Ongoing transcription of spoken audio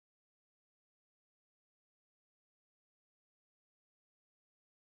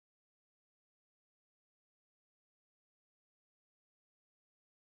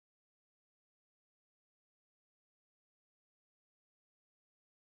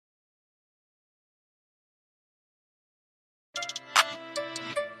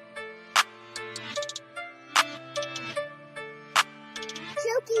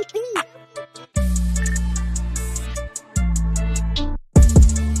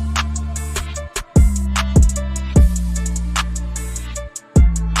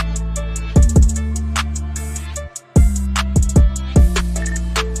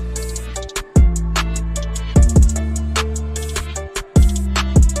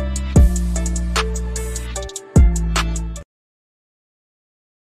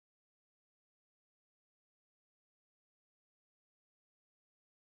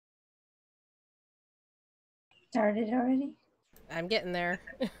Started already? I'm getting there.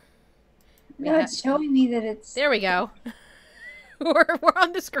 No, it's showing me that it's... There we go. We're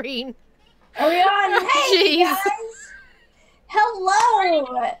on the screen. Are we on? Hey, Jeez. guys!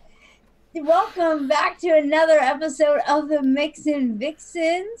 Hello! Welcome back to another episode of the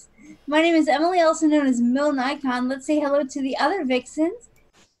MIXINVIXENS. My name is Emily, also known as mlNikon. Let's say hello to the other Vixens.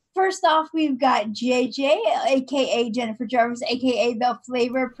 First off, we've got JJ, a.k.a. Jennifer Jarvis, a.k.a. the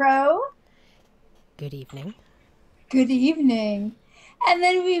Flavor Pro. Good evening. Good evening. And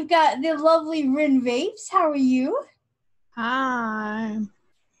then we've got the lovely RinVapes. How are you? Hi.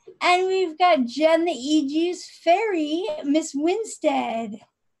 And we've got Jen, the TheJuiceFairy, Miss Winstead.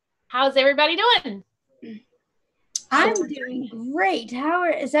 How's everybody doing? I'm doing great.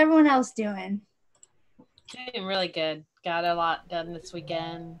 Is everyone else doing? Doing really good. Got a lot done this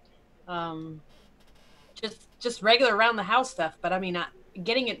weekend. Just regular around the house stuff, but I mean,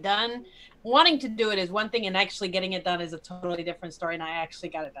 getting it done. Wanting to do it is one thing, and actually getting it done is a totally different story, and I actually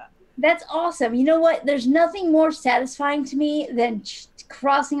got it done. That's awesome. You know what? There's nothing more satisfying to me than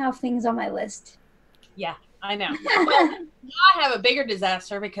crossing off things on my list. Yeah, I know. Well, now I have a bigger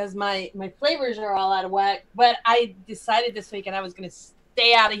disaster because my flavors are all out of whack, but I decided this weekend I was going to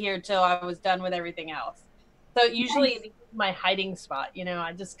stay out of here till I was done with everything else. So usually this is my hiding spot, you know.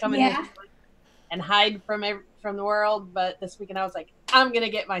 I just come in here and hide from the world, but this weekend I was like, I'm going to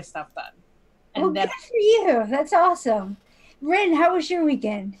get my stuff done. And good for you. That's awesome. Rin, how was your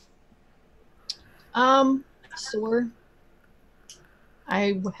weekend? Sore.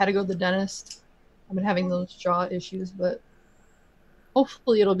 I had to go to the dentist. I've been having those jaw issues, but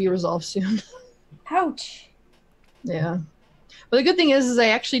hopefully it'll be resolved soon. Ouch. Yeah. But the good thing is I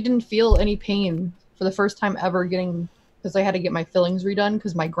actually didn't feel any pain for the first time ever because I had to get my fillings redone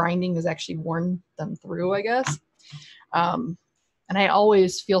because my grinding has actually worn them through, I guess. And I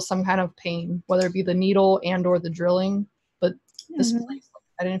always feel some kind of pain, whether it be the needle and or the drilling. But this place,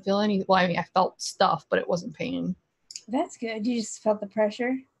 I didn't feel any. Well, I mean, I felt stuff, but it wasn't pain. That's good. You just felt the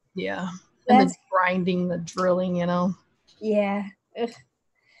pressure? Yeah. And the grinding, the drilling, you know? Yeah. Ugh.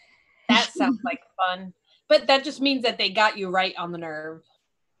 That sounds like fun. But that just means that they got you right on the nerve.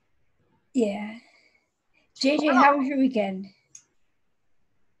 Yeah. JJ, how was your weekend?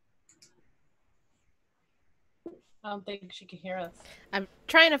 I don't think she can hear us. I'm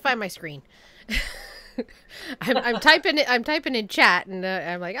trying to find my screen. I'm typing it. I'm typing in chat, and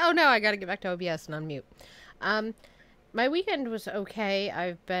I'm like, oh no, I got to get back to OBS and unmute. My weekend was okay.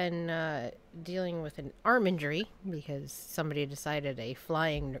 I've been dealing with an arm injury because somebody decided a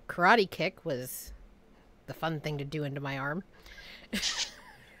flying karate kick was the fun thing to do into my arm.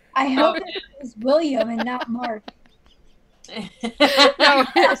 I hope it was William and not Mark. No,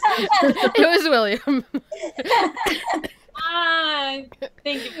 it was William. I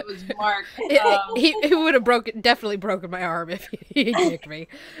think if it was Mark, he would have definitely broken my arm if he kicked me.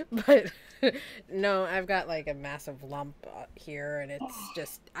 But no, I've got like a massive lump here, and it's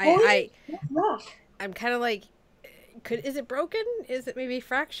just I'm kind of like, is it broken? Is it maybe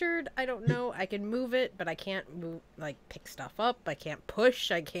fractured? I don't know. I can move it, but I can't move, like pick stuff up. I can't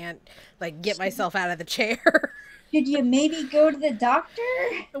push. I can't like get myself out of the chair. Should you maybe go to the doctor?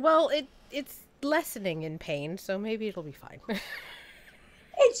 Well, it's lessening in pain, so maybe it'll be fine.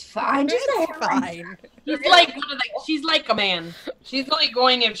 It's fine. It's fine. She's like a man. She's only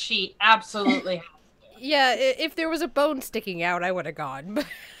going if she absolutely has to. Yeah, if there was a bone sticking out, I would have gone.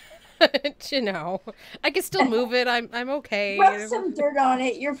 But you know, I can still move it. I'm okay. Rub some dirt on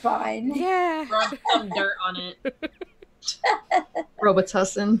it. You're fine. Yeah. Rub some dirt on it.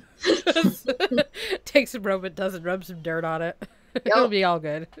 Robitussin. Take some Robitussin, rub some dirt on it. Yep. It'll be all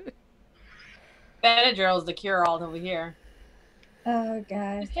good. Benadryl is the cure-all over here. Oh,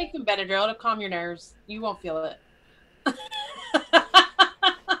 God. Just take some Benadryl to calm your nerves. You won't feel it.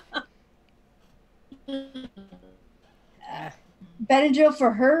 Benadryl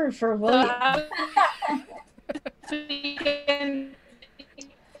for her or for William? I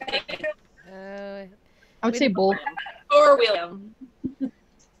would say both. Or William.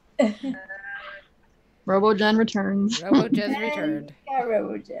 RoboGen returns. RoboGen's returned. Yeah,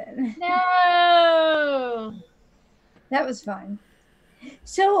 RoboGen. No. That was fun.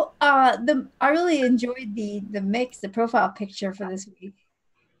 So I really enjoyed the mix, the profile picture for this week.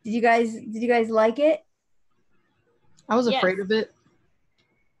 Did you guys like it? I was afraid of it.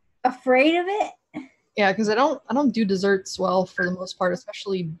 Afraid of it? Yeah, because I don't do desserts well for the most part,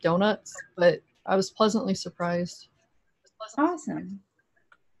 especially donuts. But I was pleasantly surprised. Awesome.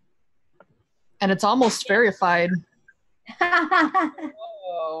 And it's almost verified.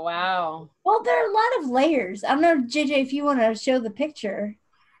 Oh wow. Well, there are a lot of layers. I don't know, JJ, if you want to show the picture.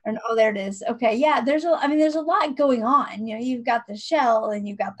 And oh, there it is. Okay, yeah. There's a lot going on. You know, you've got the shell, and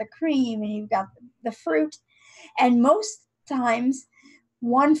you've got the cream, and you've got the fruit, and most times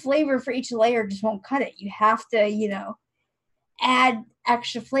one flavor for each layer just won't cut it. You have to, add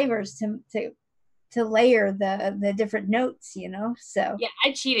extra flavors to layer the different notes, So Yeah,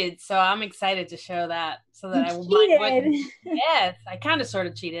 I cheated, so I'm excited to show that so that I cheated. Yes, I kind of sort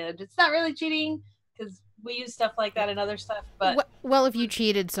of cheated. It's not really cheating because we use stuff like that and other stuff, but well, if you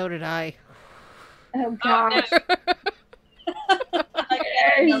cheated, so did I. Oh gosh.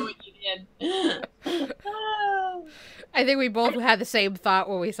 I know what you did. I think we both had the same thought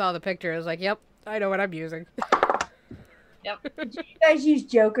when we saw the picture. It was like, yep, I know what I'm using. Yep. Did you guys use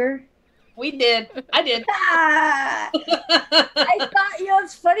Joker? We did. I did. I thought,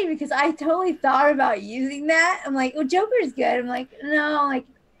 it's funny because I totally thought about using that. I'm like, well, Joker's good. I'm like, no, like,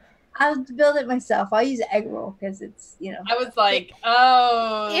 I'll build it myself. I'll use egg roll because it's, I was like,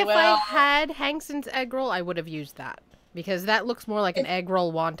 oh, if well. I had Hankson's egg roll, I would have used that because that looks more like an egg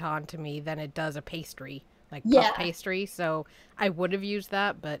roll wonton to me than it does a pastry, like puff pastry. So I would have used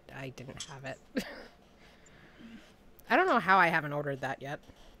that, but I didn't have it. I don't know how I haven't ordered that yet.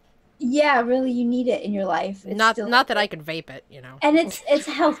 Yeah, really, you need it in your life. It's not that I could vape it, And it's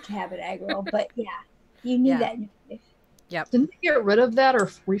a health cabinet egg roll, but yeah, you need that in your life. Yep. Didn't they get rid of that or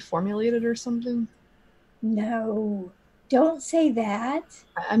reformulate it or something? No, don't say that.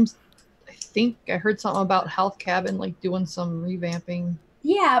 I think I heard something about Health Cabin like doing some revamping.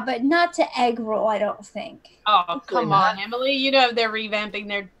 Yeah, but not to egg roll, I don't think. Oh, hopefully come on, Emily. You know they're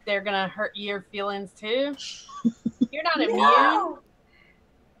revamping. They're gonna hurt your feelings too. You're not immune. No.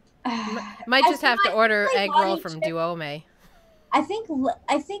 Might just have to order egg roll from Duome. I think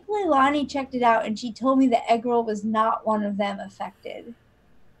Leilani checked it out and she told me the egg roll was not one of them affected.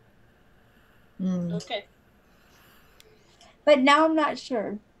 Okay. But now I'm not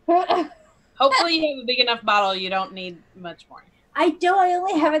sure. Hopefully you have a big enough bottle. You don't need much more. I don't. I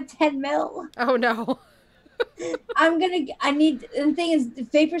only have a 10 ml. Oh no. The thing is, the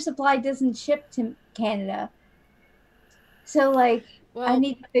Vapor Supply doesn't ship to Canada. So like, well, I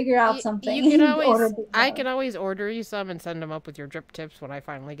need to figure out something. You can always, I can always order you some and send them up with your drip tips when I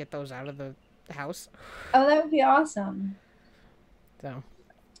finally get those out of the house. Oh, that would be awesome. So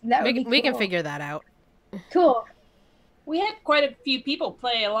we can figure that out. Cool. We had quite a few people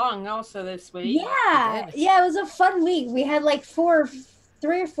play along also this week. Yeah, it was a fun week. We had like 3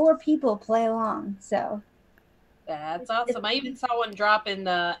 or 4 people play along. So that's awesome. I even saw one drop in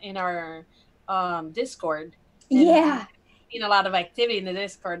our Discord. Yeah. Seen a lot of activity in the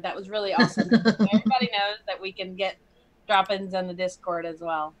Discord. That was really awesome. Everybody knows that we can get drop-ins on the Discord as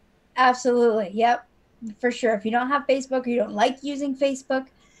well. Absolutely. Yep. For sure. If you don't have Facebook or you don't like using Facebook,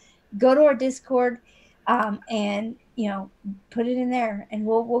 go to our Discord and put it in there and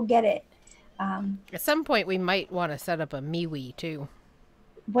we'll get it. At some point we might want to set up a MeWe too.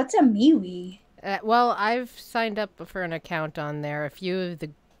 What's a MeWe? Well, I've signed up for an account on there. A few of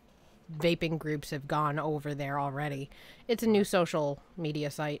the vaping groups have gone over there already. It's a new social media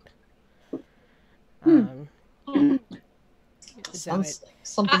site. Something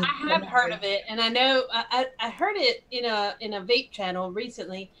I have heard of it, and I know I heard it in a vape channel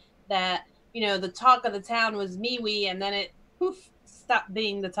recently that the talk of the town was MeWe, and then it stopped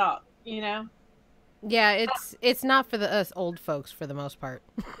being the talk. Yeah, it's not for us old folks for the most part.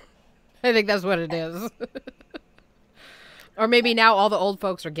 I think that's what it is. Or maybe now all the old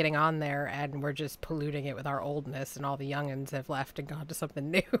folks are getting on there and we're just polluting it with our oldness and all the youngins have left and gone to something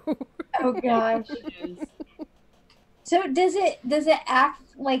new. Oh gosh. So does it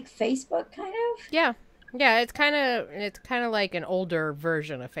act like Facebook kind of? Yeah. Yeah, it's kind of like an older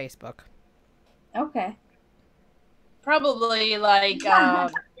version of Facebook. Okay. Probably like you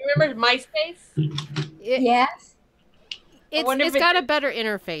remember MySpace? Yes. It's got a better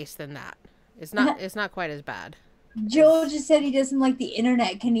interface than that. It's not quite as bad. Joel just said he doesn't like the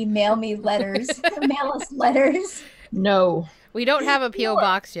internet. Can he mail me letters? Mail us letters? No. We don't have a P.O.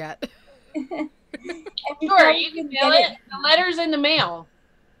 box yet. Sure, you can mail it. The letter's in the mail.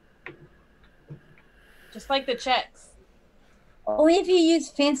 Just like the checks. Only if you use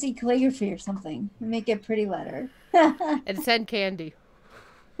fancy calligraphy or something. Make it a pretty letter. And send candy.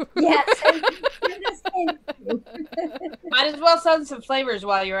 Yes. Might as well send some flavors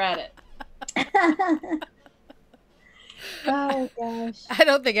while you're at it. Oh gosh. I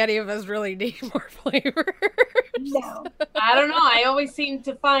don't think any of us really need more flavors. No. I don't know. I always seem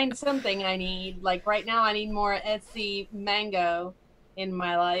to find something I need. Like right now, I need more Etsy mango in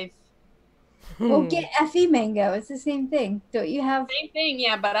my life. Well, get FE mango. It's the same thing. Don't you have? Same thing,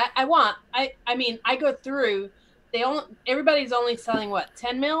 yeah. But I mean, I go through. Everybody's only selling what,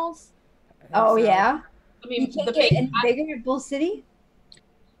 10 mils? Oh So, yeah. I mean, You can't get any bigger at Bull City.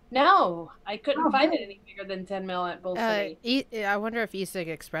 No, I couldn't find good. it any bigger than 10 mil at Bull City. I wonder if E-Cig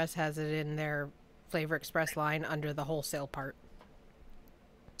Express has it in their Flavor Express line under the wholesale part.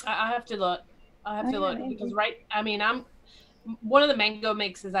 I have to look. I have to look maybe. because I mean, I'm one of the mango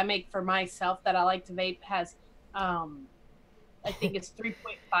mixes I make for myself that I like to vape has, I think it's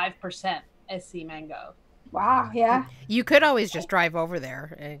 3.5% SC mango. Wow. Yeah. You could always just drive over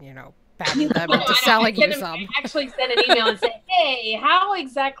there and, you know, badger them into selling you some. I actually sent an email and said, hey, how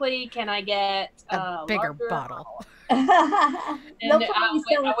exactly can I get a bigger bottle? And I'll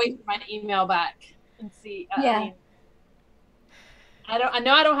wait for my email back and see. Yeah. I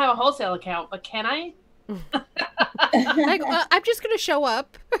know I don't have a wholesale account, but can I? Like, I'm just going to show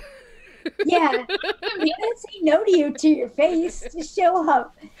up. Yeah. He didn't say no to you to your face. Just show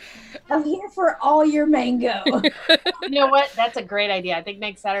up. I'm here for all your mango. You know what? That's a great idea. I think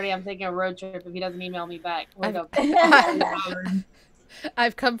next Saturday I'm taking a road trip if he doesn't email me back.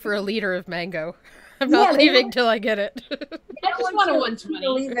 I've come for a liter of mango. I'm not leaving till I get it. I just want a 120.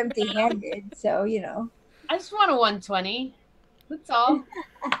 Leave empty-handed, so you know. I just want a 120. That's all.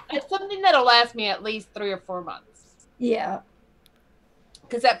 It's something that'll last me at least 3 or 4 months. Yeah.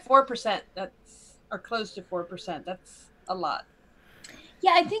 Because at 4%, or close to 4%, that's a lot.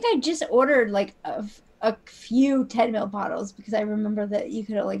 Yeah, I think I just ordered like a few 10 mil bottles because I remember that you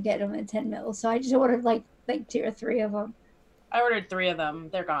could only get them in 10 mil. So I just ordered like 2 or 3 of them. I ordered 3 of them.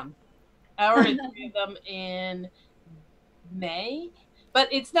 They're gone. I ordered 3 of them in May. But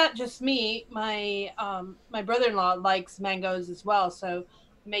it's not just me. My my brother-in-law likes mangoes as well, so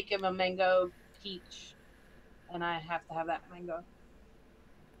make him a mango peach, and I have to have that mango.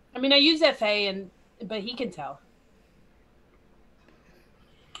 I mean, I use FA, but he can tell.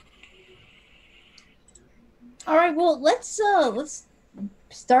 All right, well, let's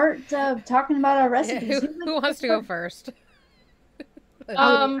start talking about our recipes. Who wants to go first?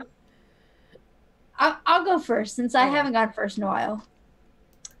 I'll go first since I haven't gone first in a while.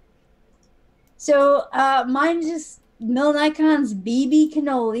 So mine's just mlNikon's BB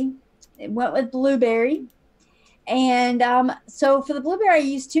cannoli. It went with blueberry. And so for the blueberry, I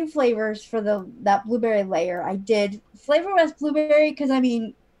used 2 flavors for that blueberry layer. I did Flavor West blueberry because, I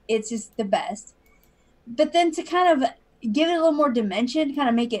mean, it's just the best. But then to kind of give it a little more dimension, kind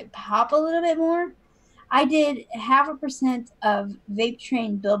of make it pop a little bit more, I did 0.5% of Vape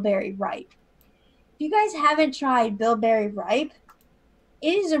Train Bilberry Ripe. If you guys haven't tried Bilberry Ripe,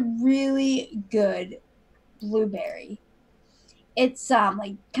 it is a really good blueberry. It's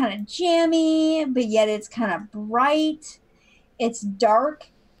like kind of jammy, but yet it's kind of bright. It's dark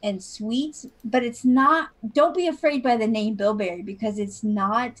and sweet, but it's not. Don't be afraid by the name Bilberry because it's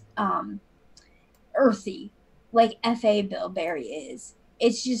not earthy like FA Bilberry is.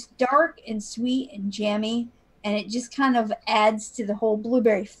 It's just dark and sweet and jammy, and it just kind of adds to the whole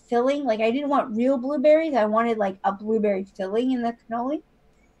blueberry filling. Like I didn't want real blueberries. I wanted like a blueberry filling in the cannoli.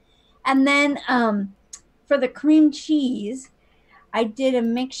 And then for the cream cheese, I did a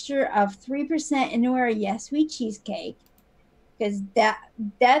mixture of 3% Inouye Yes Sweet Cheesecake because that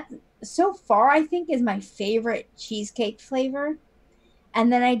so far I think is my favorite cheesecake flavor.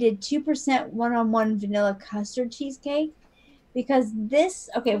 And then I did 2% one-on-one vanilla custard cheesecake because this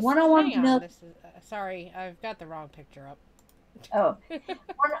one-on-one vanilla. Sorry, I've got the wrong picture up. Oh,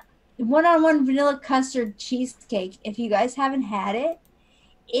 one-on-one vanilla custard cheesecake. If you guys haven't had it,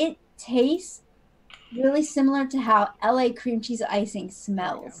 it tastes really similar to how LA cream cheese icing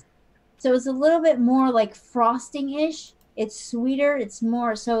smells. So it's a little bit more like frosting-ish. It's sweeter. It's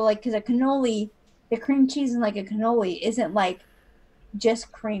more so like because a cannoli, the cream cheese in like a cannoli isn't like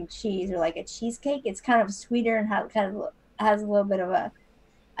just cream cheese or like a cheesecake. It's kind of sweeter and has a little bit of a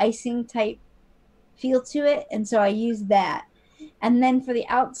icing type feel to it. And so I use that. And then for the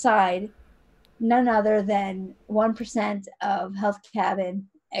outside, none other than 1% of Health Cabin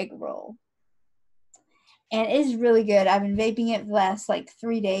egg roll. And it is really good. I've been vaping it the last like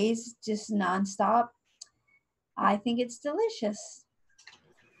 3 days, just nonstop. I think it's delicious.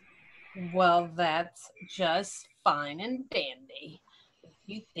 Well, that's just fine and dandy. If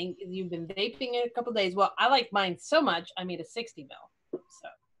you think you've been vaping it a couple days, well, I like mine so much, I made a 60 mil. So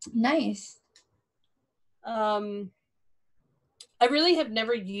Nice. I really have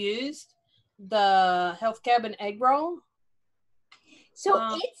never used the Health Cabin egg roll.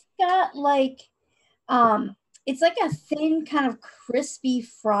 So it's got like, it's like a thin kind of crispy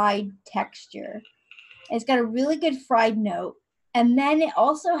fried texture. It's got a really good fried note. And then it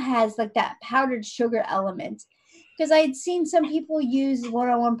also has like that powdered sugar element. Because I had seen some people use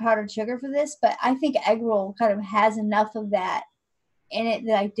 101 powdered sugar for this, but I think egg roll kind of has enough of that in it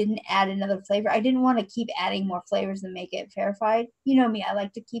that I didn't add another flavor. I didn't want to keep adding more flavors and make it verified. You know me, I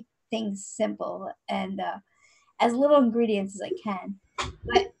like to keep things simple and as little ingredients as I can.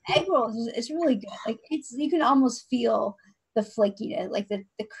 But egg rolls, it's really good. Like you can almost feel the flakiness, like the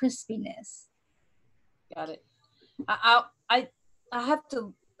crispiness. Got it. I have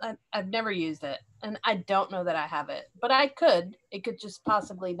to. I've never used it, and I don't know that I have it, but I could. It could just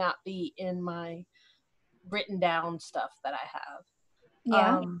possibly not be in my written down stuff that I have.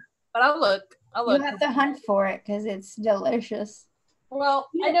 Yeah. But I'll look. You have to hunt for it because it's delicious. Well,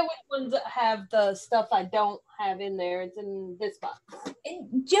 yeah. I know which ones have the stuff I don't have in there. It's in this box.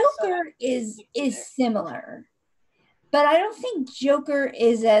 And Joker is similar, but I don't think Joker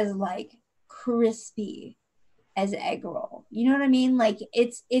is as like crispy as egg roll. You know what I mean? Like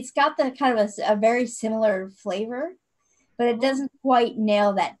it's got the kind of a very similar flavor, but it doesn't quite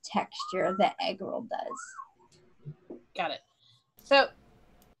nail that texture that egg roll does. Got it. So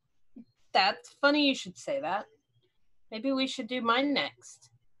that's funny you should say that. Maybe we should do mine next.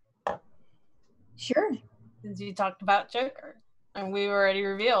 Sure. Since you talked about Joker, and we already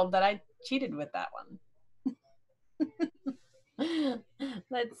revealed that I cheated with that one.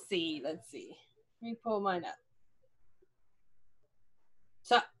 Let's see. Let me pull mine up.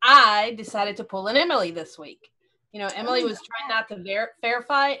 So I decided to pull an Emily this week. You know, Emily was trying not to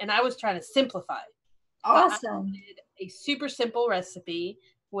verify, and I was trying to simplify. Awesome. I did a super simple recipe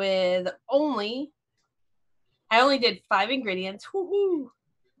with I only did 5 ingredients. Woohoo!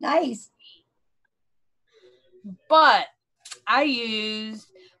 Nice. But I used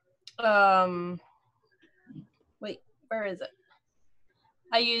wait, where is it?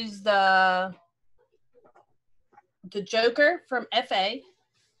 I used the Joker from FA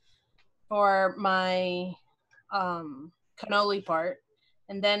for my cannoli part,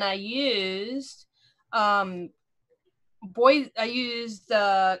 and then I used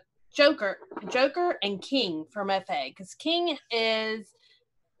Joker and King from FA, because King is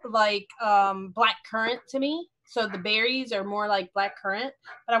like black currant to me, so the berries are more like black currant,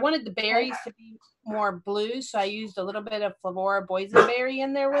 but I wanted the berries to be more blue, so I used a little bit of Flavora boysenberry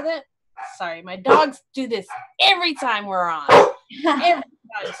in there with it. Sorry, my dogs do this every time we're on. Every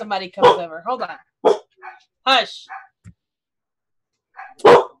time somebody comes over. Hold on. Hush.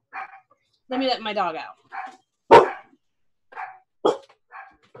 Let me let my dog out.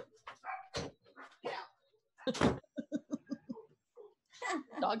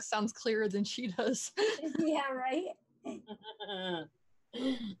 Dog sounds clearer than she does. Yeah, right.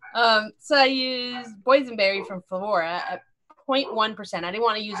 So I used boysenberry from Flavora at 0.1%. I didn't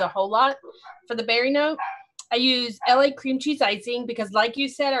want to use a whole lot for the berry note. I used LA cream cheese icing because, like you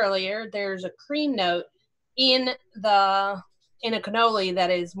said earlier, there's a cream note in a cannoli that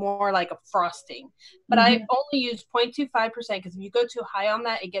is more like a frosting. But I only used 0.25% because if you go too high on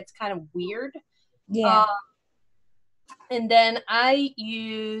that, it gets kind of weird. Yeah. And then I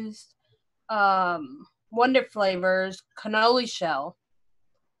used Wonder Flavors cannoli shell,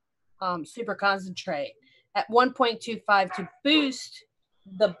 super concentrate at 1.25 to boost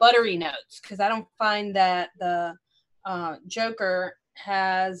the buttery notes, because I don't find that the Joker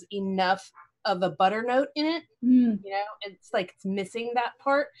has enough of a butter note in it. You know, it's like it's missing that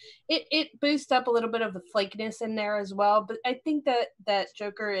part. It boosts up a little bit of the flakiness in there as well, but I think that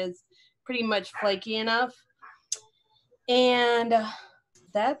Joker is pretty much flaky enough. And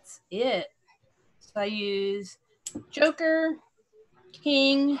that's it. So I use Joker,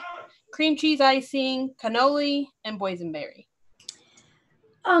 King, cream cheese icing, cannoli, and boysenberry.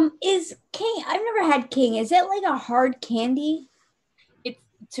 Is King? I've never had King. Is it like a hard candy?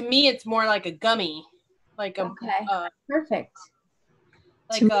 To me, it's more like a gummy, like a perfect,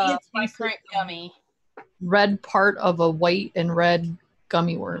 like a black currant gummy. Red part of a white and red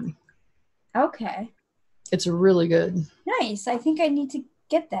gummy worm. Okay. It's really good. Nice. I think I need to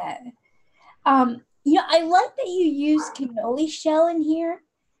get that. You know, I like that you use cannoli shell in here.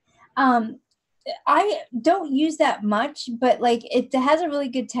 I don't use that much, but like it has a really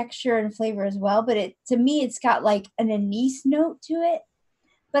good texture and flavor as well. But to me, it's got like an anise note to it.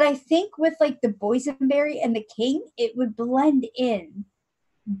 But I think with like the boysenberry and the King, it would blend in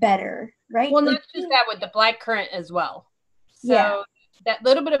better, right? Well, like, not just that, with the black currant as well. So yeah. that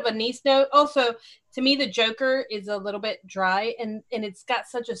little bit of anise note. Also, to me, the Joker is a little bit dry, and it's got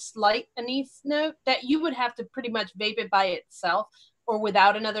such a slight anise note that you would have to pretty much vape it by itself or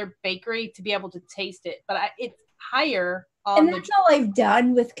without another bakery to be able to taste it. But it's higher on and that's all I've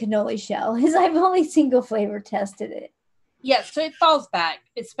done with cannoli shell is I've only single flavor tested it. Yes, so it falls back,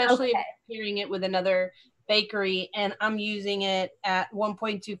 especially pairing it with another bakery, and I'm using it at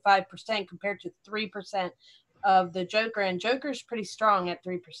 1.25% compared to 3% of the Joker, and Joker's pretty strong at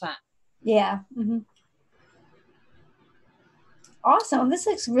 3%. Yeah. Mm-hmm. Awesome. This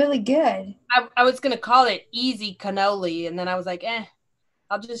looks really good. I was going to call it easy cannoli, and then I was like,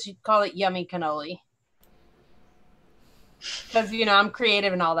 I'll just call it yummy cannoli. Because, you know, I'm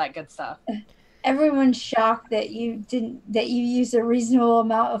creative and all that good stuff. Everyone's shocked that you used a reasonable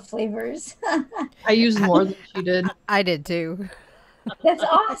amount of flavors. I used more than she did. I did too. That's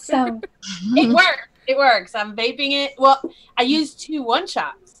awesome. It works. It works. I'm vaping it. Well, I used 2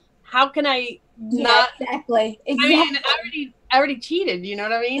 one-shots. How can I not? Exactly. I mean, I already cheated. You know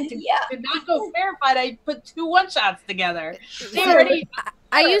what I mean? To not go verified, I put 2 one-shots together.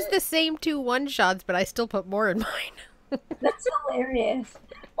 I used the same 2 one-shots, but I still put more in mine. That's hilarious.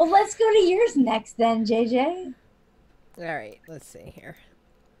 Well, let's go to yours next then, JJ. All right, let's see here.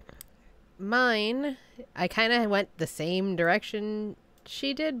 Mine, I kind of went the same direction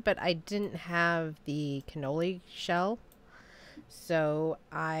she did, but I didn't have the cannoli shell. So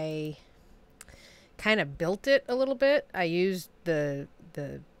I kind of built it a little bit. I used the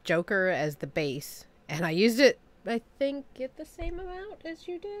Joker as the base, and I used it, I think, at the same amount as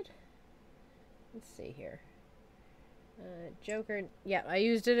you did. Let's see here. Joker, yeah, I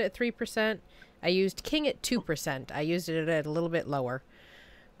used it at 3%. I used King at 2%. I used it at a little bit lower.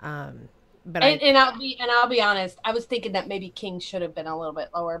 But I'll be honest, I was thinking that maybe King should have been a little bit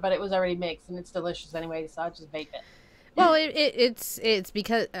lower, but it was already mixed and it's delicious anyway, so I just vape it. Well, it's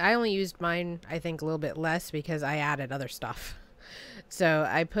because I only used mine, I think, a little bit less because I added other stuff. So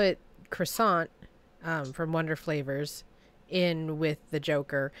I put croissant from Wonder Flavors in with the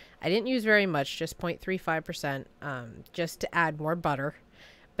Joker. I didn't use very much, just 0.35%, just to add more butter.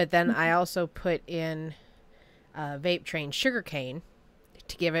 But then I also put in Vape Train sugarcane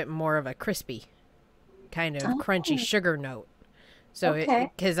to give it more of a crispy, kind of crunchy sugar note. So,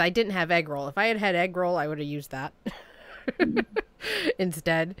 because I didn't have egg roll. If I had had egg roll, I would have used that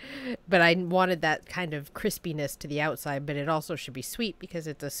instead. But I wanted that kind of crispiness to the outside, but it also should be sweet because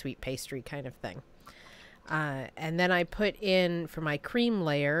it's a sweet pastry kind of thing. And then I put in, for my cream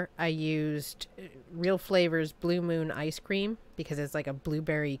layer, I used Real Flavors Blue Moon ice cream because it's like a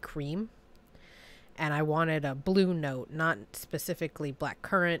blueberry cream. And I wanted a blue note, not specifically black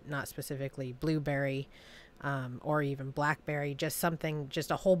currant, not specifically blueberry, or even blackberry, just something,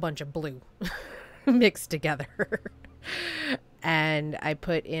 just a whole bunch of blue mixed together. And I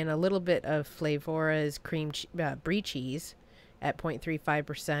put in a little bit of Flavora's cream brie cheese at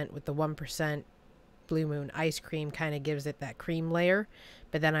 0.35% with the 1% Blue Moon ice cream, kind of gives it that cream layer.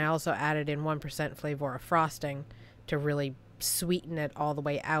 But then I also added in 1% Flavora frosting to really sweeten it all the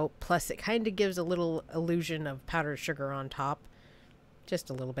way out. Plus it kind of gives a little illusion of powdered sugar on top, just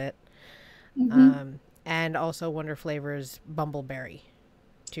a little bit. And also Wonder Flavors Bumbleberry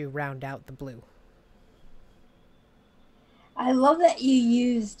to round out the blue. I love that you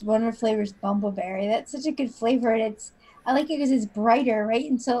used Wonder Flavors Bumbleberry. That's such a good flavor, and I like it because it's brighter, right?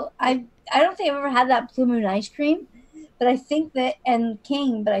 And so I don't think I've ever had that Blue Moon ice cream, but I think that, and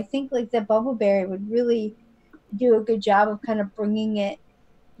King, but I think like the Bumbleberry would really do a good job of kind of bringing it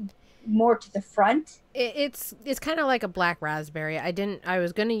more to the front. It's kind of like a black raspberry. I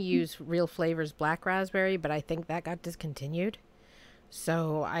was going to use Real Flavors black raspberry, but I think that got discontinued.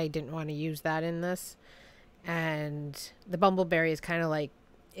 So I didn't want to use that in this. And the Bumbleberry is kind of like,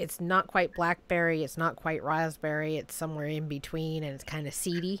 it's not quite blackberry, it's not quite raspberry, it's somewhere in between, and it's kind of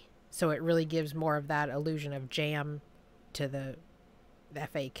seedy. So it really gives more of that illusion of jam to the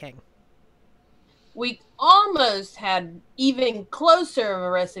FA King. We almost had even closer of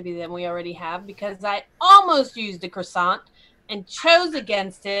a recipe than we already have because I almost used a croissant and chose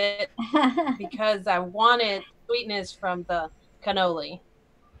against it because I wanted sweetness from the cannoli.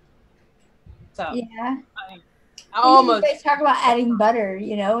 So yeah, I almost. You guys talk about adding butter,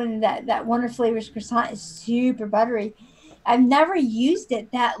 you know, and that Wonder Flavors croissant is super buttery. I've never used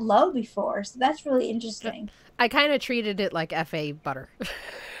it that low before, so that's really interesting. I kind of treated it like FA butter.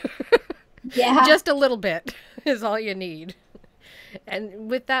 Yeah. Just a little bit is all you need. And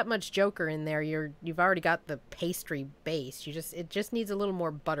with that much Joker in there, you've already got the pastry base. It just needs a little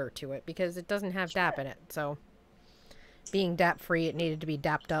more butter to it because it doesn't have DAP in it. So being DAP free, it needed to be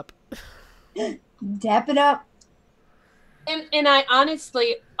dapped up. Dap it up. And I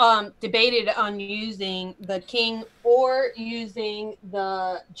honestly debated on using the king or using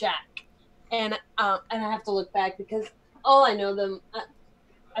the jack, and I have to look back because all I know them,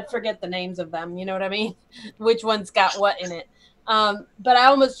 I forget the names of them. You know what I mean? Which one's got what in it? But I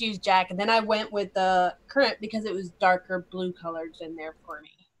almost used jack, and then I went with the current because it was darker blue colors in there for me.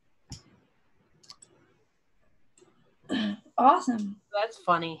 Awesome. That's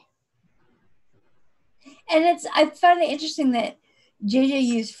funny. And I find it interesting that JJ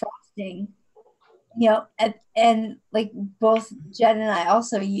used frosting. And like both Jen and I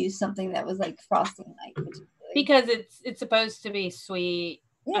also used something that was like frosting like because it's supposed to be sweet.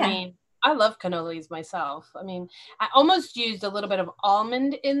 Yeah. I mean, I love cannolis myself. I mean, I almost used a little bit of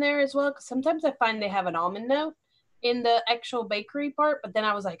almond in there as well, because sometimes I find they have an almond note in the actual bakery part, but then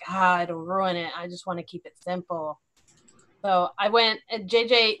I was like, it'll ruin it. I just want to keep it simple. So I went, and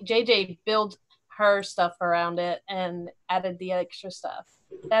JJ built her stuff around it and added the extra stuff.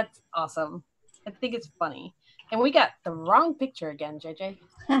 That's awesome. I think it's funny. And we got the wrong picture again, JJ.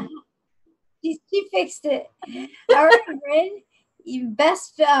 She fixed it. All right, Rin.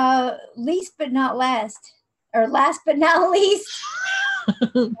 Best, least but not last, or last but not least.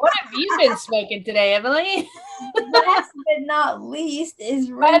 What have you been smoking today, Emily? Last but not least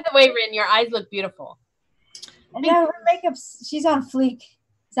is Rin. By the way, Rin, your eyes look beautiful. And now her makeup, she's on fleek.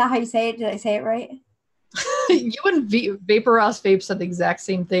 Is that how you say it? Did I say it right? You and Vapor Ross Vape said the exact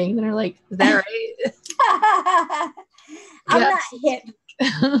same thing. And they're like, is that right? I'm not hip.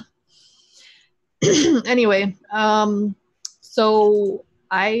 Anyway, so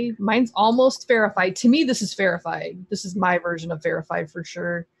mine's almost verified. To me, this is verified. This is my version of verified for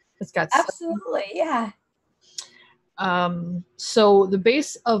sure. It's got absolutely, yeah. So the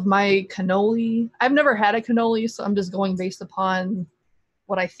base of my cannoli, I've never had a cannoli, so I'm just going based upon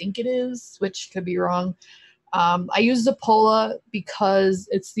what I think it is, which could be wrong. I use Zapola because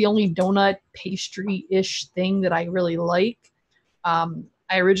it's the only donut pastry-ish thing that I really like.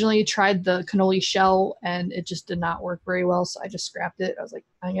 I originally tried the cannoli shell and it just did not work very well, so I just scrapped it. I was like,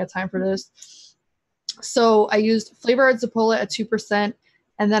 I ain't got time for this. So I used Flavor Art Zapola at 2%,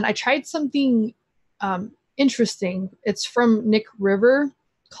 and then I tried something interesting. It's from Nick River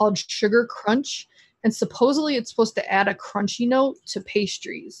called Sugar Crunch, and supposedly it's supposed to add a crunchy note to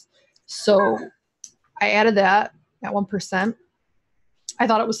pastries. So I added that at 1%. I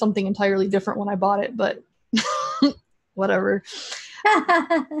thought it was something entirely different when I bought it, but whatever.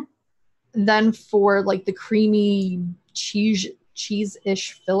 Then for like the creamy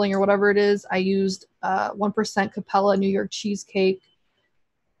cheese-ish filling or whatever it is, I used 1% Capella New York cheesecake,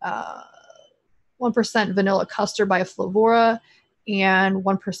 1% vanilla custard by Flavora, and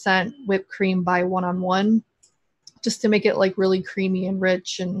 1% whipped cream by One on One, just to make it like really creamy and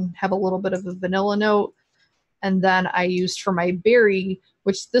rich and have a little bit of a vanilla note. And then I used for my berry,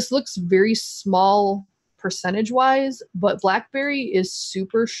 which this looks very small percentage wise, but blackberry is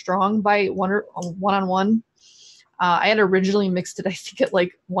super strong by One on One. I had originally mixed it, I think, at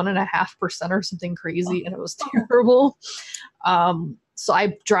like 1.5% or something crazy, and it was terrible. So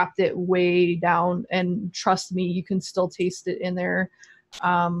I dropped it way down, and trust me, you can still taste it in there.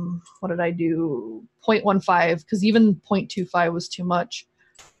 What did I do? 0.15, because even 0.25 was too much.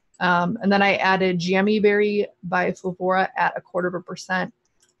 And then I added Jammy Berry by Flavora at 0.25%,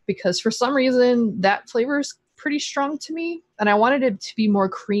 because for some reason that flavor is pretty strong to me, and I wanted it to be more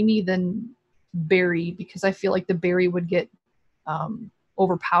creamy than berry, because I feel like the berry would get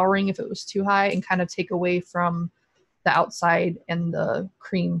overpowering if it was too high and kind of take away from the outside and the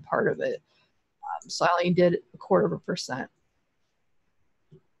cream part of it. So I only did 0.25%.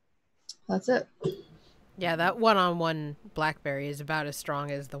 That's it. Yeah, that one-on-one blackberry is about as strong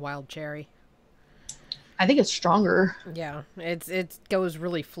as the wild cherry. I think it's stronger. Yeah, it goes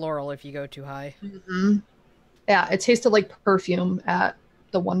really floral if you go too high. Mm-hmm. Yeah, it tasted like perfume at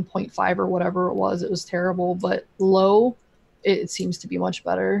the 1.5 or whatever it was. It was terrible, but low, it seems to be much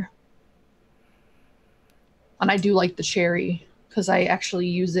better. And I do like the cherry, because I actually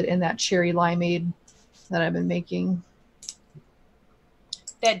use it in that cherry limeade that I've been making.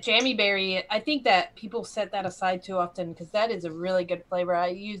 That jammy berry, I think that people set that aside too often, because that is a really good flavor. I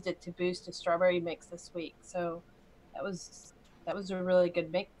used it to boost a strawberry mix this week, so that was a really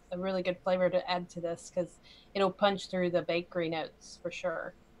good mix, a really good flavor to add to this, because it'll punch through the bakery notes for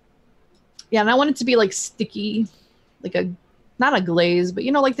sure. Yeah, and I want it to be like sticky, like not a glaze, but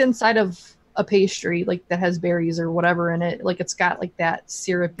like the inside of a pastry, like that has berries or whatever in it. Like it's got like that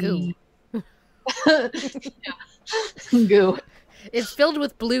syrupy goo. Goo. It's filled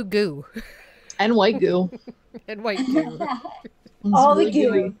with blue goo. And white goo. And white goo. All the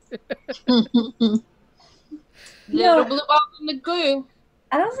goo. Little blue ball in the glue.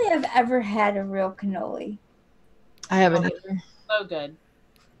 I don't think I've ever had a real cannoli. I haven't either. So good.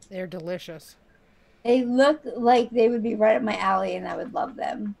 They're delicious. They look like they would be right up my alley, and I would love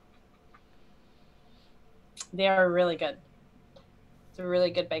them. They are really good. It's a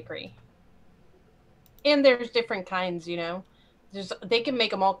really good bakery. And there's different kinds, you know. They can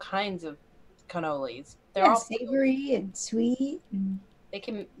make them all kinds of cannolis. They're all savory and sweet.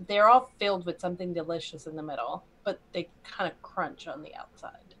 They're all filled with something delicious in the middle, but they kind of crunch on the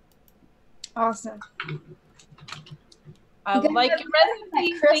outside. Awesome. I like your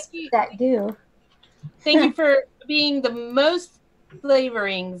recipe. Thank you. That do. Thank you for being the most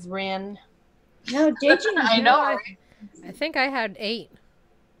flavorings, Rin. No, JJ. I know. I think I had 8.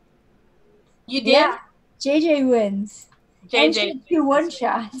 You did? Yeah. JJ wins. JJ. And 2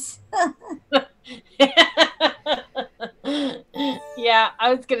 1-shots. Yeah,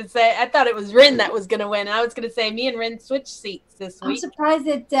 I was gonna say. I thought it was Rin that was gonna win. I was gonna say me and Rin switched seats this week. I'm surprised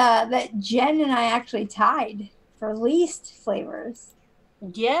that Jen and I actually tied for least flavors.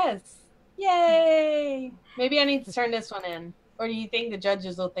 Yes. Yay! Maybe I need to turn this one in. Or do you think the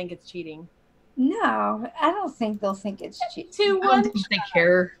judges will think it's cheating? No, I don't think they'll think it's cheating. 2 I don't 1. think they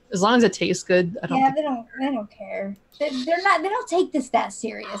care. As long as it tastes good, I don't Yeah, think they don't care. They don't take this that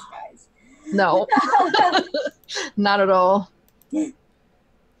serious, guys. No. Not at all.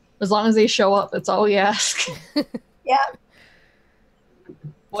 As long as they show up, that's all we ask. Yeah.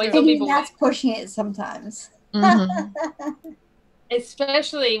 Boys will Maybe be that's pushing it sometimes. Mhm.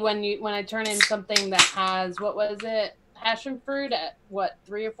 Especially when I turn in something that has, what was it? Passion fruit at what,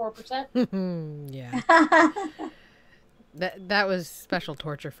 3 or 4%? Yeah. That was special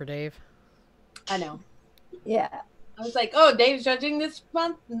torture for Dave. I know. Yeah. I was like, oh, Dave's judging this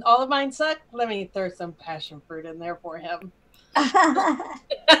month and all of mine suck. Let me throw some passion fruit in there for him. Addie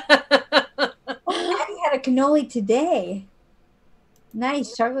had a cannoli today.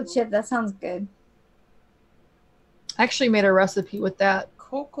 Nice chocolate chip. That sounds good. I actually made a recipe with that,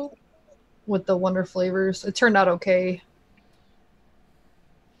 Cool. with the Wonder flavors. It turned out okay.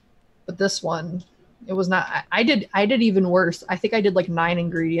 But this one, it was not. I did even worse. I think I did like 9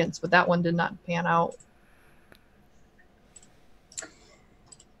 ingredients, but that one did not pan out.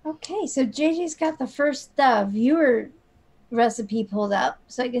 Okay, so JJ's got the first viewer recipe pulled up.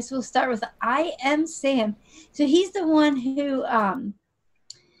 So I guess we'll start with I Am Sam. So he's the one who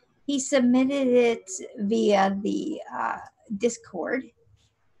he submitted it via the Discord.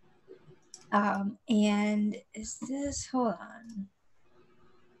 And is this, hold on.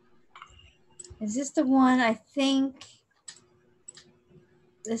 Is this the one? I think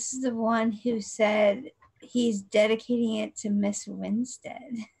this is the one who said he's dedicating it to Miss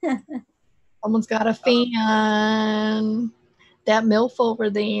Winstead. Someone's got a fan. That MILF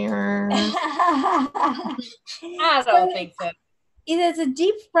over there. I don't think so. It is a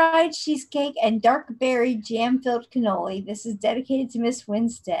deep fried cheesecake and dark berry jam filled cannoli. This is dedicated to Miss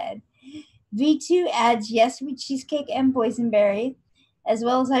Winstead. V2 adds Yes Sweet Cheesecake and boysenberry, as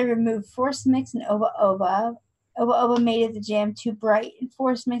well as I removed forced mix and Oba Oba. Oba Oba made it the jam too bright, and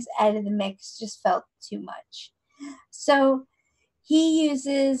forced mix added the mix just felt too much. So he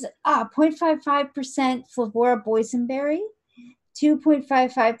uses 0.55% Flavora boysenberry,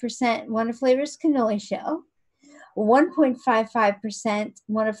 2.55% Wonder Flavors cannoli shell, 1.55%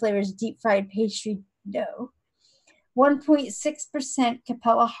 Wonder Flavors deep fried pastry dough, 1.6%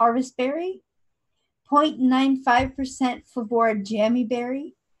 Capella harvest berry, 0.95% Flavora jammy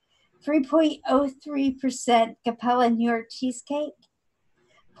berry, 3.03% Capella New York cheesecake,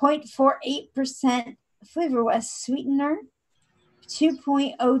 0.48% Flavor West sweetener,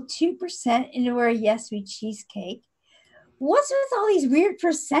 2.02% Indoor Yes Sweet cheesecake. What's with all these weird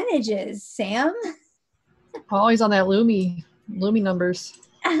percentages, Sam? Always on that Lumi numbers.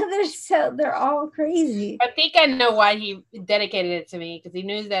 They're all crazy. I think I know why he dedicated it to me, because he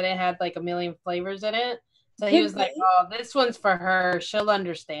knew that it had like a million flavors in it. So he was like, oh, this one's for her. She'll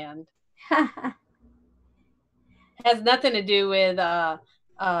understand. Has nothing to do with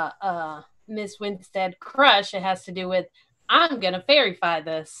Miss Winstead crush. It has to do with, I'm going to fairyfy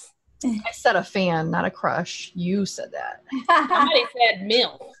this. I said a fan, not a crush. You said that. Somebody said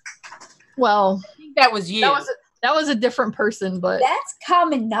MILF. Well, I think that was you. That was a different person, but that's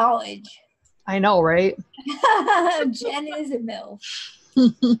common knowledge. I know, right? Jen is a MILF.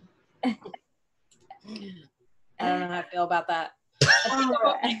 I don't know how I feel about that. I think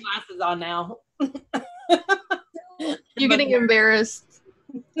I'll put my glasses on now. You're getting embarrassed.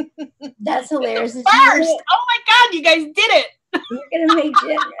 That's hilarious. First! Oh my God, you guys did it! You're gonna make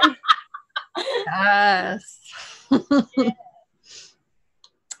Jen. Yes. All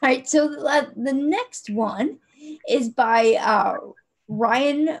right, so the next one is by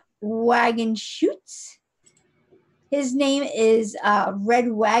Ryan Wagenschutz. His name is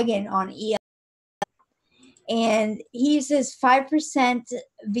Red Wagon on EL. And he uses 5%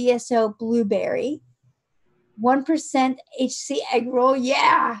 VSO blueberry, 1% HC egg roll,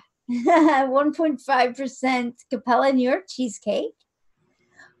 1.5% Capella New York cheesecake,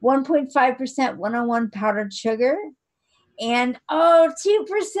 1.5% 101 powdered sugar, and 2%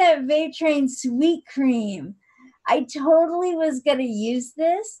 Vape Train sweet cream. I totally was going to use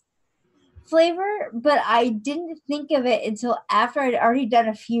this flavor, but I didn't think of it until after I'd already done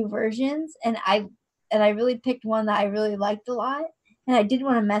a few versions, and I really picked one that I really liked a lot, and I didn't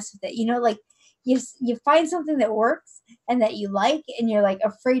want to mess with it. You know, like you find something that works and that you like, and you're like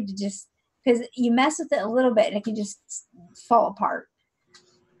afraid to just, because you mess with it a little bit and it can just fall apart.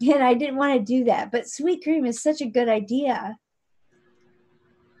 And I didn't want to do that. But sweet cream is such a good idea.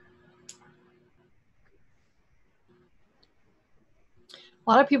 A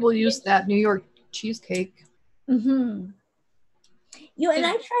lot of people use that New York cheesecake. Mm-hmm. You know, and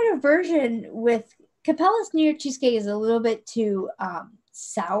I tried a version with Capella's New York cheesecake is a little bit too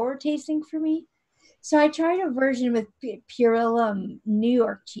sour tasting for me. So I tried a version with Purellum New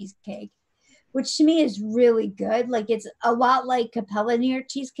York cheesecake, which to me is really good. Like it's a lot like Capella New York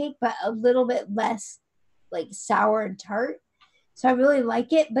cheesecake, but a little bit less like sour and tart. So I really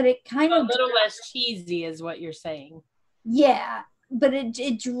like it, but it kind of a little less cheesy is what you're saying. Yeah, but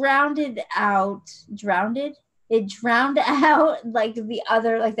it drowned out like the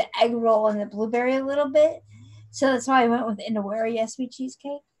other, like the egg roll and the blueberry a little bit. So that's why I went with Inawara Yes Sweet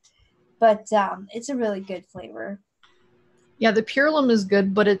Cheesecake. But it's a really good flavor. Yeah, the Purellum is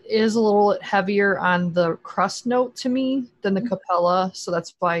good, but it is a little heavier on the crust note to me than the Capella. So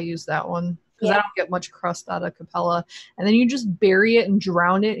that's why I use that one. Because I don't get much crust out of Capella. And then you just bury it and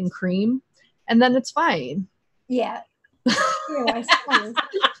drown it in cream. And then it's fine. Yeah.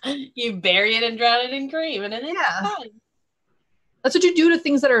 You bury it and drown it in cream, and then it's fine. That's what you do to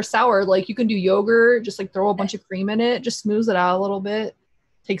things that are sour. Like you can do yogurt, just like throw a bunch of cream in it, just smooths it out a little bit,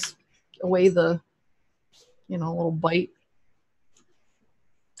 takes away the, little bite.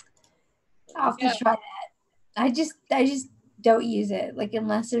 I'll have to try that. I just don't use it, like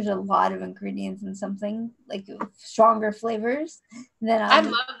unless there's a lot of ingredients in something, like stronger flavors. Then I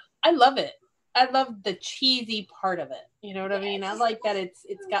love it. I love the cheesy part of it. You know what I mean? I like that it's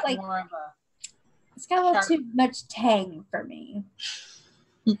got like, more of a. It's got a little too much tang for me.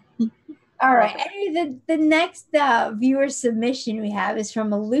 All right. Anyway, the next viewer submission we have is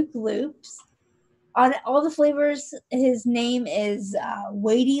from Luke Loops. On all the flavors, his name is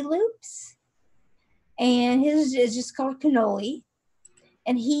Weighty Loops, and his is just called cannoli,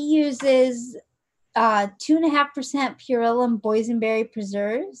 and he uses 2.5% Purellum boysenberry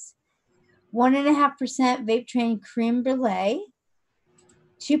preserves, 1.5% Vape Train creme brulee,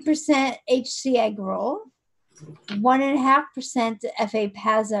 2% HC egg roll, 1.5% FA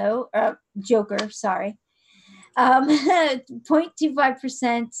Pazzo Joker,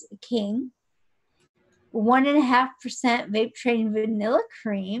 0.25% King, 1.5% Vape Train vanilla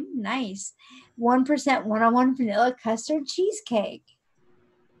cream, nice, 1% 101 vanilla custard cheesecake.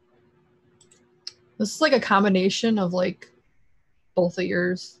 This is like a combination of like both of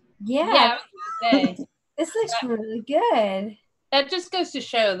yours. Yeah, this looks really good. That just goes to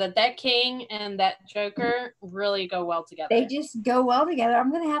show that King and that Joker really go well together. They just go well together.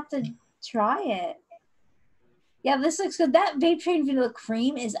 I'm going to have to try it. Yeah, this looks good. That Vape Train vanilla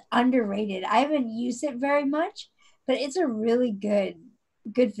cream is underrated. I haven't used it very much, but it's a really good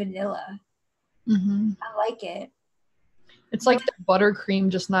vanilla. Mm-hmm. I like it. It's like the buttercream,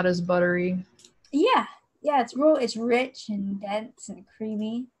 just not as buttery. Yeah, it's rich and dense and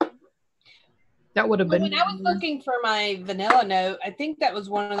creamy. That would have been. When I was looking for my vanilla note, I think that was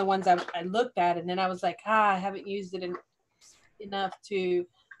one of the ones I looked at, and then I was like, I haven't used it enough to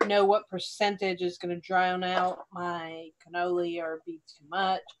know what percentage is going to drown out my cannoli or be too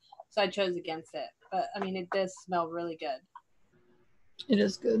much. So I chose against it. But I mean, it does smell really good. It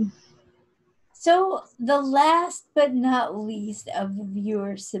is good. So the last but not least of the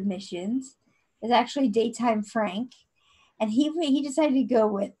viewer submissions is actually Daytime Frank. And he decided to go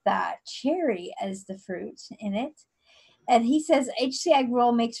with cherry as the fruit in it. And he says HC egg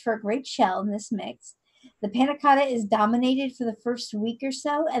roll makes for a great shell in this mix. The panna cotta is dominated for the first week or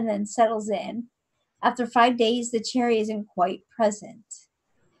so and then settles in. After 5 days, the cherry isn't quite present.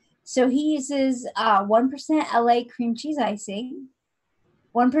 So he uses 1% LA cream cheese icing,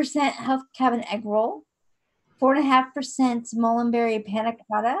 1% Health Cabin egg roll, 4.5% mullenberry panna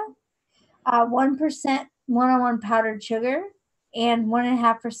cotta, 1% 101 powdered sugar, and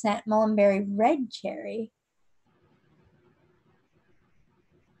 1.5% mullenberry red cherry.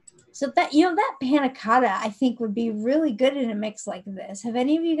 So that, you know, that panna cotta, I think would be really good in a mix like this. Have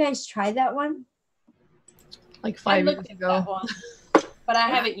any of you guys tried that one? Like 5 years ago. One, but I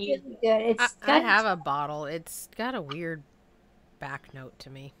haven't used it. Good. I have a bottle. It's got a weird back note to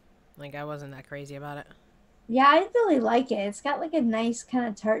me. Like, I wasn't that crazy about it. Yeah, I really like it. It's got like a nice kind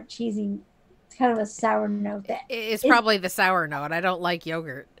of tart, cheesy, kind of a sour note. It's probably the sour note. I don't like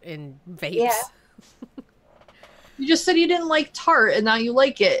yogurt in vapes. Yeah. You just said you didn't like tart, and now you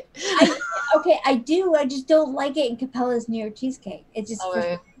like it. Okay, I do. I just don't like it in Capella's New York cheesecake. It just,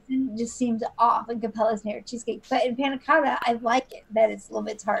 just seems off in Capella's New York cheesecake. But in panna cotta, I like it that it's a little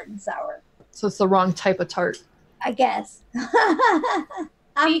bit tart and sour. So it's the wrong type of tart. I guess.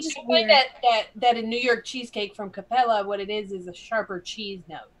 I'm just weird. that in New York cheesecake from Capella, what it is a sharper cheese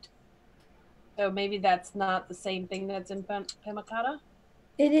note. So maybe that's not the same thing that's in panna cotta.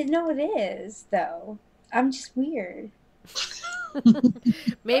 No, it is though. I'm just weird.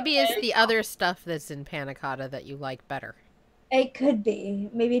 Maybe it's the other stuff that's in panna cotta that you like better. It could be.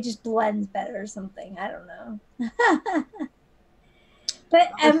 Maybe it just blends better or something. I don't know.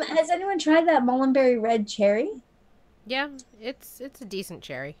 But has anyone tried that mullenberry red cherry? Yeah, it's a decent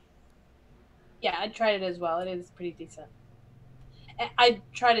cherry. Yeah, I tried it as well. It is pretty decent. I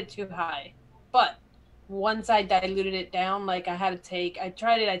tried it too high, but once I diluted it down, like I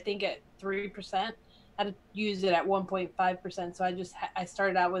tried it, I think at 3%. I had to use it at 1.5%. So I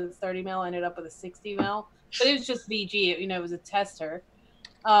started out with a 30 ml, ended up with a 60 ml, but it was just VG. You know, it was a tester.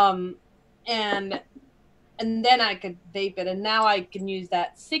 And then I could vape it, and now I can use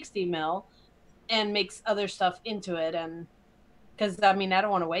that 60 ml and mix other stuff into it, and because I mean I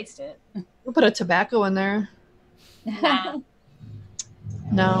don't want to waste it. We'll put a tobacco in there. Nah.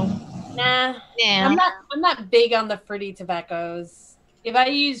 No. Nah. Yeah. I'm not big on the fruity tobaccos. If I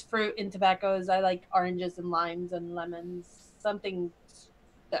use fruit in tobaccos, I like oranges and limes and lemons. Something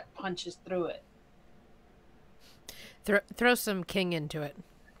that punches through it. Throw some King into it.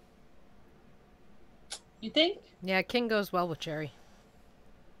 You think? Yeah, King goes well with cherry.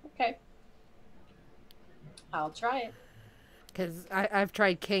 Okay. I'll try it. Because I've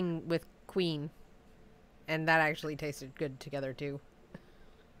tried King with Queen, and that actually tasted good together too.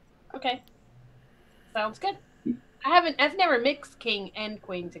 Okay. Sounds good. I've never mixed King and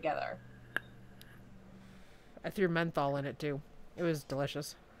Queen together. I threw menthol in it too. It was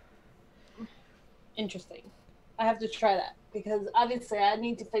delicious. Interesting. I have to try that because obviously I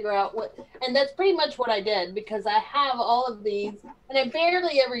need to figure out and that's pretty much what I did because I have all of these and I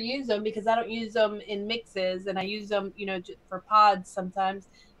barely ever use them because I don't use them in mixes and I use them, you know, for pods sometimes,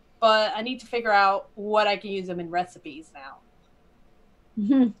 but I need to figure out what I can use them in recipes now.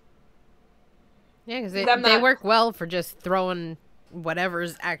 Yeah, because they work well for just throwing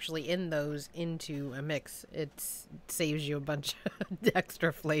whatever's actually in those into a mix. It saves you a bunch of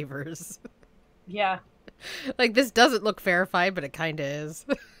extra flavors. Yeah. Like, this doesn't look verified, but it kind of is.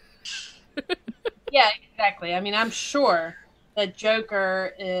 Yeah, exactly. I mean, I'm sure that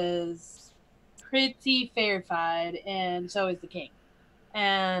Joker is pretty verified, and so is the King.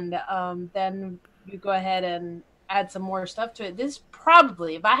 And then you go ahead and add some more stuff to it. This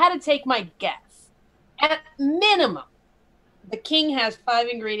probably, if I had to take my guess, at minimum, the King has 5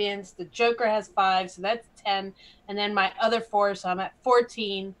 ingredients, the Joker has 5, so that's 10, and then my other 4, so I'm at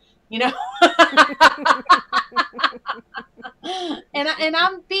 14, you know? and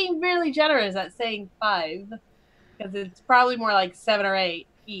I'm being really generous at saying 5, because it's probably more like 7 or 8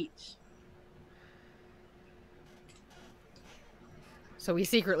 each. So we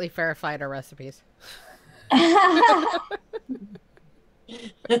secretly verified our recipes. Let's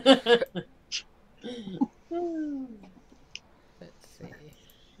see.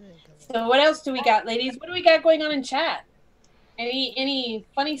 So what else do we got, ladies? What do we got going on in chat? Any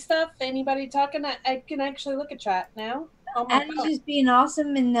funny stuff? Anybody talking? I can actually look at chat now. Oh my Addie's just being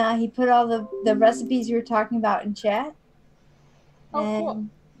awesome, and he put all the recipes you were talking about in chat. Oh, and, cool.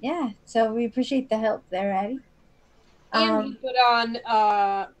 Yeah, so we appreciate the help there, Addie. And he put on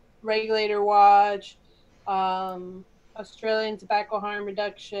Regulator Watch, Australian Tobacco Harm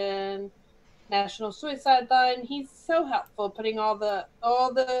Reduction, National Suicide Line. He's so helpful, putting all the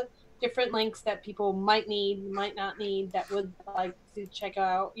different links that people might need, might not need, that would like to check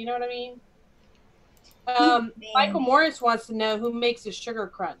out. You know what I mean? Michael Morris wants to know who makes a sugar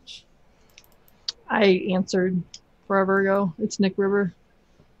crunch. I answered forever ago. It's Nick River.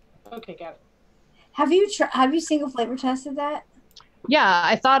 Okay, got it. Have you single flavor tested that? Yeah,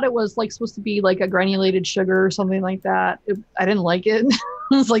 I thought it was like supposed to be like a granulated sugar or something like that. I didn't like it.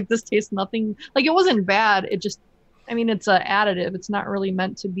 I was like, this tastes nothing. Like, it wasn't bad. It just, I mean, it's an additive. It's not really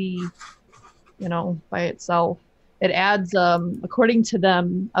meant to be, you know, by itself. it adds, according to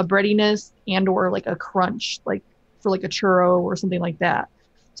them, a breadiness and or like a crunch, like for like a churro or something like that.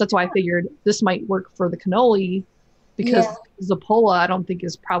 So that's why I figured this might work for the cannoli, because Zapola I don't think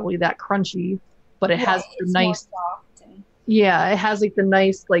is probably that crunchy, but it has the nice, yeah, it has like the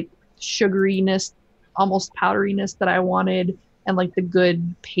nice like sugariness, almost powderiness that I wanted, and like the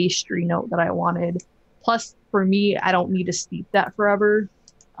good pastry note that I wanted. Plus, for me, I don't need to steep that forever.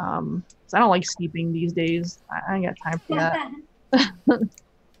 So I don't like steeping these days. I ain't got time for that.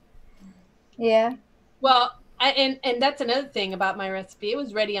 Yeah. Well, and that's another thing about my recipe. It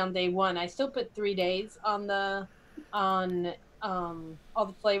was ready on day one. I still put 3 days on all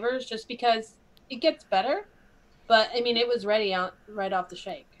the flavors just because it gets better. But I mean, it was ready right off the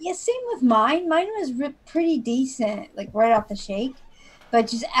shake. Yeah, same with mine. Mine was pretty decent, like right off the shake. But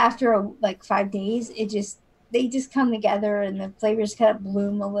just after like 5 days, they just come together and the flavors kind of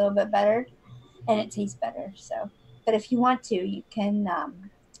bloom a little bit better, and it tastes better. So, but if you want to, you can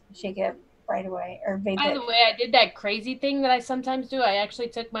shake it right away or vape it. By the way, I did that crazy thing that I sometimes do. I actually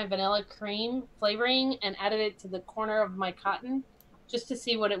took my vanilla cream flavoring and added it to the corner of my cotton just to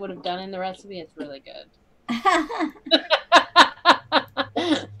see what it would have done in the recipe. It's really good.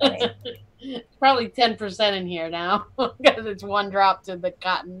 It's probably 10% in here now because it's 1 drop to the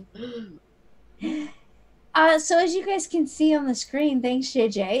cotton. So as you guys can see on the screen, thanks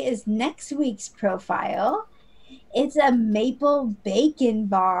JJ, is next week's profile. It's a maple bacon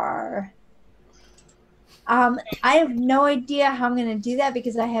bar. I have no idea how I'm going to do that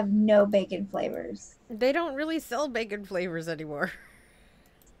because I have no bacon flavors. They don't really sell bacon flavors anymore.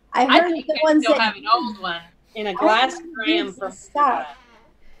 I heard the ones still that have an old one in a glass frame from stuff.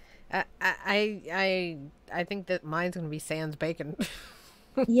 I think that mine's gonna be sans bacon.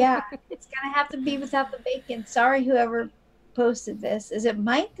 Yeah, it's gonna have to be without the bacon. Sorry, whoever posted this. Is it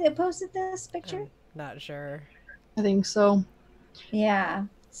Mike that posted this picture? Not sure. I think so. Yeah.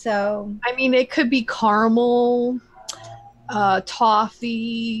 So I mean, it could be caramel,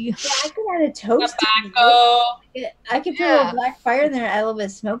 toffee. yeah, I could add a toast. Tobacco. I could put a little black fire in there, add a little bit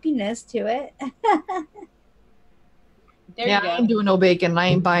of smokiness to it. Yeah, I ain't doing no bacon. I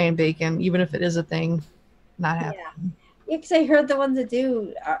ain't buying bacon, even if it is a thing. Not happening. Yeah, because I heard the ones that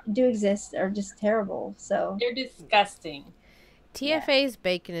do exist are just terrible. So they're disgusting. TFA's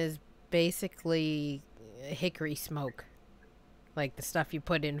bacon is basically hickory smoke, like the stuff you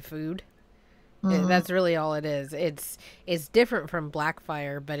put in food. That's really all it is. It's different from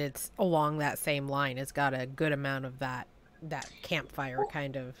Blackfire, but it's along that same line. It's got a good amount of that campfire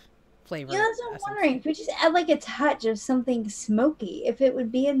kind of flavor. Yeah, that's what I'm wondering. If we just add like a touch of something smoky, if it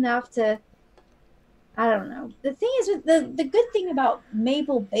would be enough to, I don't know. The thing is, with the good thing about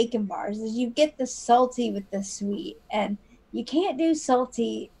maple bacon bars is you get the salty with the sweet, and you can't do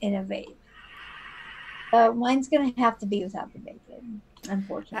salty in a vape. Mine's gonna have to be without the bacon,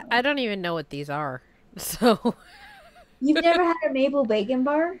 unfortunately. I don't even know what these are. So you've never had a maple bacon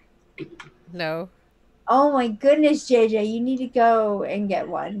bar? No. Oh my goodness, JJ, you need to go and get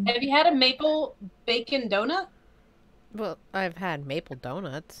one. Have you had a maple bacon donut? Well, I've had maple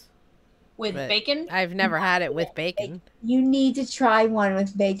donuts. With bacon? I've never had it with bacon. You need to try one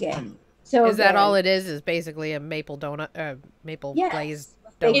with bacon. So is that all it is? Is basically a maple donut, maple glazed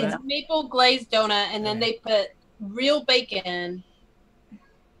donut? It's maple glazed donut, and then they put real bacon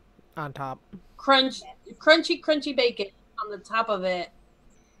on top. Crunchy bacon on the top of it,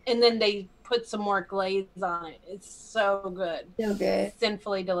 and then they put some more glaze on it. It's so good. So good.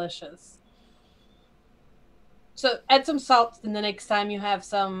 Sinfully delicious. So add some salt, and the next time you have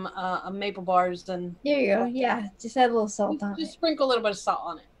some maple bars, then there you go. Yeah, just add a little salt on it. Just sprinkle a little bit of salt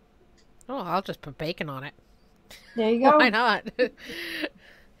on it. Oh, I'll just put bacon on it. There you go. Why not?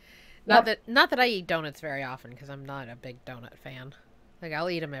 Not that I eat donuts very often because I'm not a big donut fan. Like I'll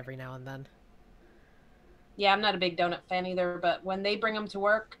eat them every now and then. Yeah, I'm not a big donut fan either, but when they bring them to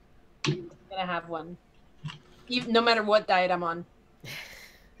work, I'm gonna have one. Even, no matter what diet I'm on.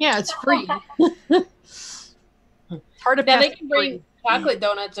 Yeah, it's free. Hard to they can bring chocolate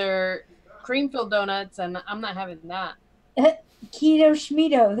donuts or cream-filled donuts, and I'm not having that. Keto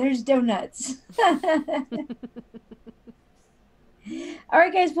schmedo, there's donuts. All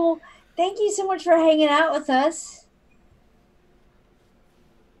right, guys. Well, thank you so much for hanging out with us.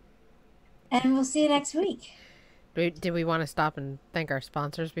 And we'll see you next week. Did we want to stop and thank our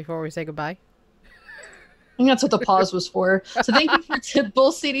sponsors before we say goodbye? I think that's what the pause was for. So thank you for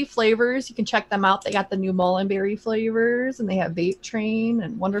Bull City Flavors. You can check them out. They got the new Mullenberry flavors, and they have Vape Train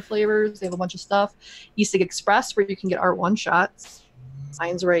and Wonder flavors. They have a bunch of stuff. Eastig Express, where you can get Art One Shots.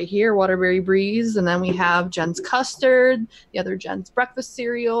 Mine's right here, Waterberry Breeze. And then we have Jen's Custard, the other Jen's Breakfast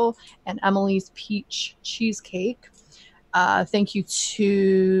Cereal, and Emily's Peach Cheesecake. Thank you to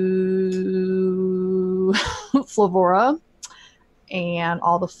Flavora and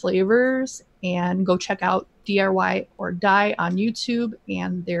all the flavors. And go check out DIY or Die on YouTube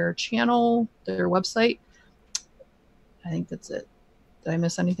and their channel, their website. I think that's it. Did I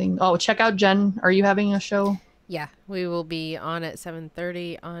miss anything? Oh, check out Jen. Are you having a show? Yeah, we will be on at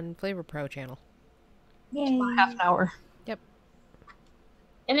 7:30 on Flavor Pro channel. Yay. About half an hour. Yep.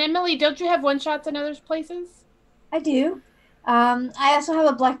 And Emily, don't you have one-shots in other places? I do. I also have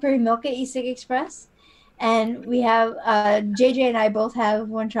a blackberry milk at E-Cig Express. And we have JJ and I both have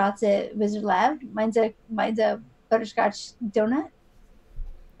one-shots at Wizard Lab. Mine's a butterscotch donut.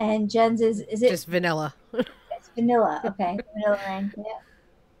 And Jen's is it just vanilla? It's vanilla. Okay. Vanilla rain. Yeah.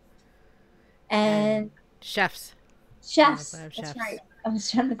 And chefs. Chefs. Chefs. That's right. I was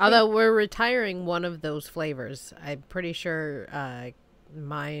trying to think. Although we're retiring one of those flavors. I'm pretty sure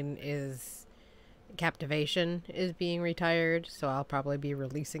mine is Captivation is being retired, so I'll probably be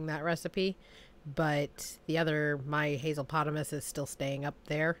releasing that recipe. But the other, my Hazelpotamus, is still staying up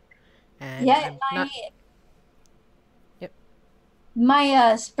there. And yeah,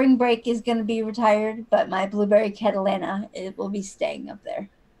 my spring break is going to be retired, but my blueberry Catalana, it will be staying up there.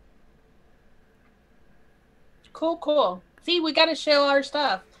 Cool. See, we got to show our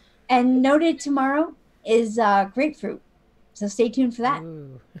stuff. And noted tomorrow is grapefruit. So stay tuned for that.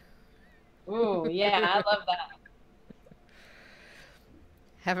 Ooh, yeah, I love that.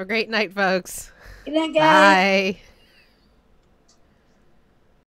 Have a great night, folks. Good night, guys. Bye.